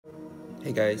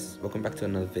Hey guys, welcome back to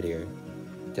another video.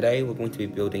 Today we're going to be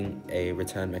building a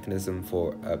return mechanism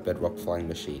for a bedrock flying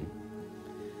machine.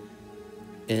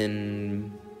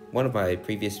 In one of my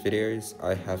previous videos,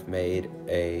 I have made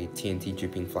a TNT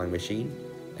duping flying machine,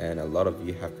 and a lot of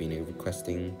you have been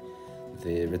requesting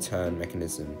the return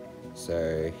mechanism.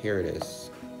 So here it is.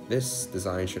 This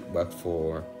design should work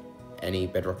for any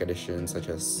Bedrock Edition such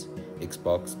as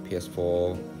Xbox,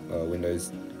 PS4,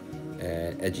 Windows,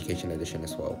 and Education Edition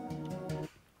as well.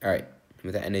 Alright,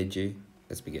 without any ado,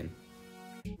 let's begin.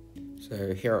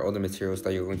 So here are all the materials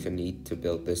that you're going to need to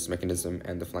build this mechanism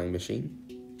and the flying machine.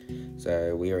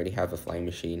 So we already have a flying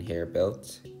machine here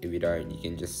built. If you don't, you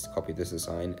can just copy this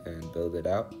design and build it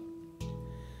out.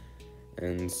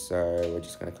 And so we're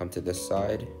just going to come to this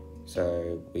side.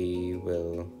 So we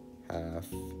will have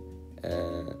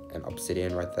an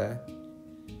obsidian right there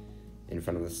in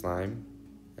front of the slime.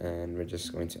 And we're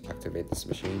just going to activate this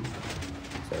machine.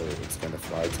 So it's going to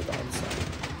fly to the other side.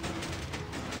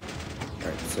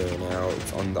 Alright, so now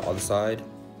it's on the other side,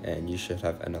 and you should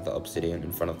have another obsidian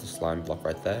in front of the slime block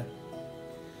right there.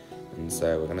 And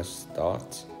so we're going to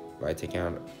start by taking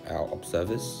out our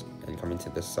observers and coming to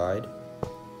this side,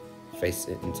 face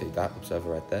it into that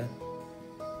observer right there.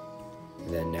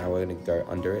 And then now we're going to go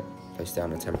under it, place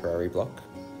down a temporary block,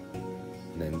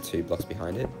 and then 2 blocks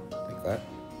behind it, like that.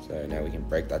 So now we can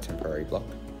break that temporary block.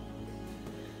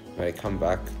 When I come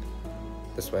back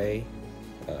this way,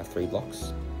 3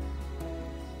 blocks,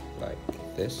 like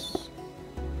this.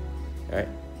 Alright,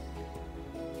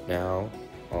 now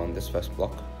on this first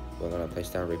block, we're going to place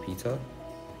down a repeater,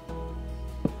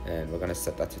 and we're going to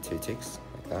set that to 2 ticks,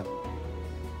 like that,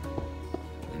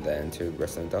 and then 2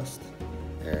 redstone dust,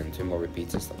 and 2 more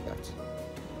repeaters like that,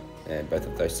 and both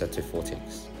of those set to 4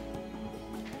 ticks.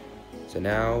 So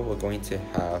now we're going to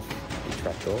have a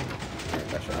trapdoor, and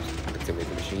that should activate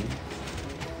the machine.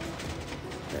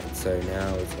 And so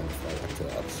now it's going to fly back to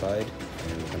the other side,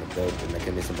 and we're going to build the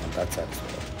mechanism on that side as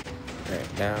well.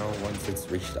 Alright, now once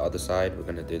it's reached the other side, we're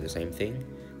going to do the same thing.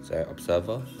 So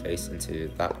observer, face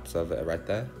into that observer right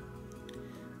there,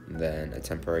 and then a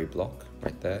temporary block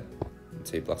right there, and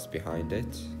 2 blocks behind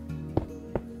it,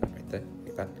 right there,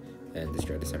 like that, and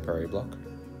destroy the temporary block.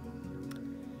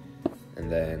 And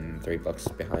then 3 blocks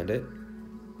behind it,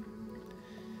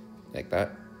 like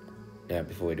that. Now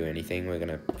before we do anything, we're going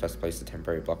to first place the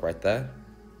temporary block right there,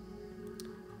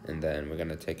 and then we're going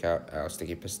to take out our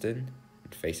sticky piston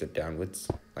and face it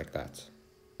downwards like that.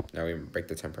 Now we break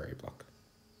the temporary block.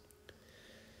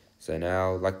 So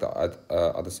now, like the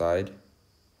other side,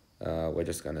 we're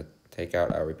just going to take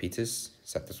out our repeaters,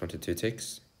 set this one to 2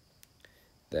 ticks,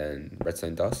 then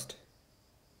redstone dust,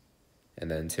 and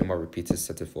then 2 more repeaters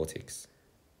set to 4 ticks.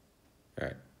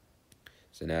 Alright,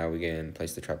 so now we can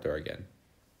place the trapdoor again.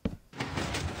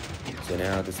 So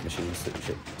now this machine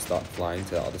should start flying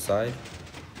to the other side.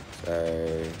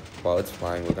 So while it's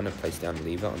flying, we're going to place down a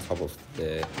lever on top of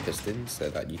the piston so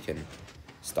that you can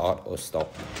start or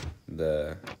stop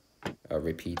the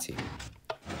repeating.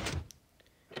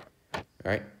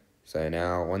 Alright, so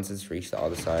now once it's reached the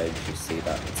other side, you see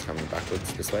that it's coming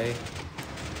backwards this way.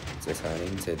 It's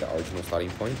returning to the original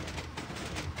starting point.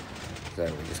 So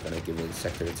we're just going to give it a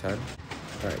second return.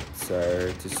 Alright,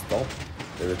 so to stop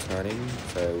the returning,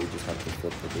 so we just have to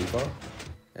flip the lever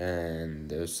and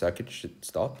the circuit should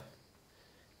stop.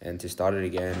 And to start it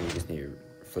again, you just need to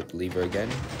flip the lever again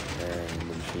and the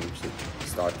machine should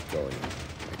start going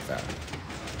like that.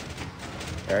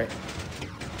 Alright,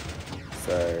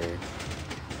 so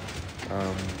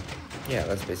yeah,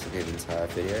 that's basically the entire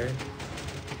video.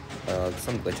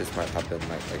 Some glitches might happen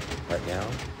like right now,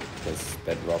 because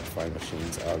bedrock flying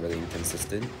machines are really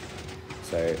inconsistent.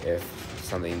 So if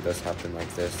something does happen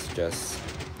like this, just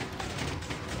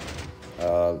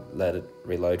let it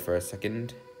reload for a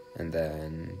second, and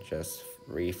then just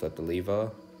re-flip the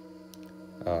lever.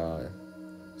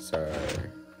 So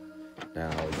now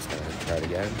we're just going to try it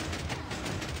again,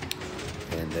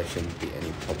 and there shouldn't be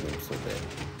any problems with it.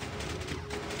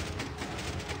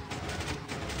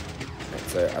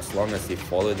 So as long as you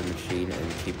follow the machine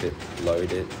and keep it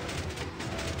loaded,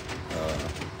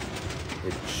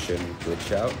 it shouldn't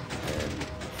glitch out and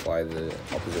fly the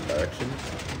opposite direction.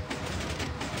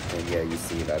 And yeah, you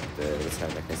see that the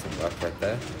return mechanism worked right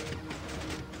there.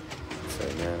 So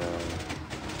now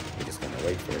we're just gonna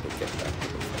wait for it to get back to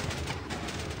the front.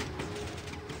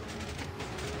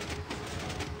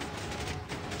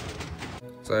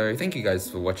 So thank you guys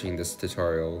for watching this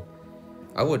tutorial.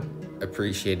 I would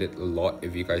appreciate it a lot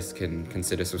if you guys can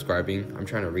consider subscribing. I'm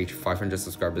trying to reach 500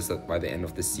 subscribers by the end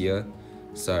of this year.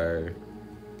 So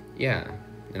yeah,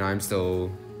 and I'm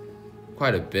still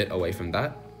quite a bit away from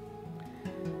that.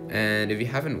 And if you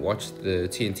haven't watched the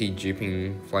TNT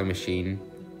duping flying machine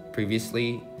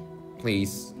previously,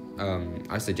 please,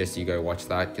 I suggest you go watch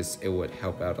that, because it would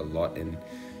help out a lot in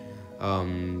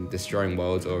destroying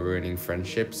worlds or ruining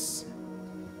friendships.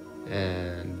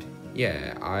 And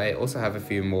yeah, I also have a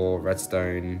few more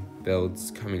redstone builds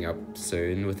coming up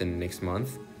soon within the next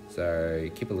month, so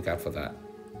keep a lookout for that.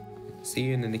 See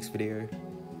you in the next video.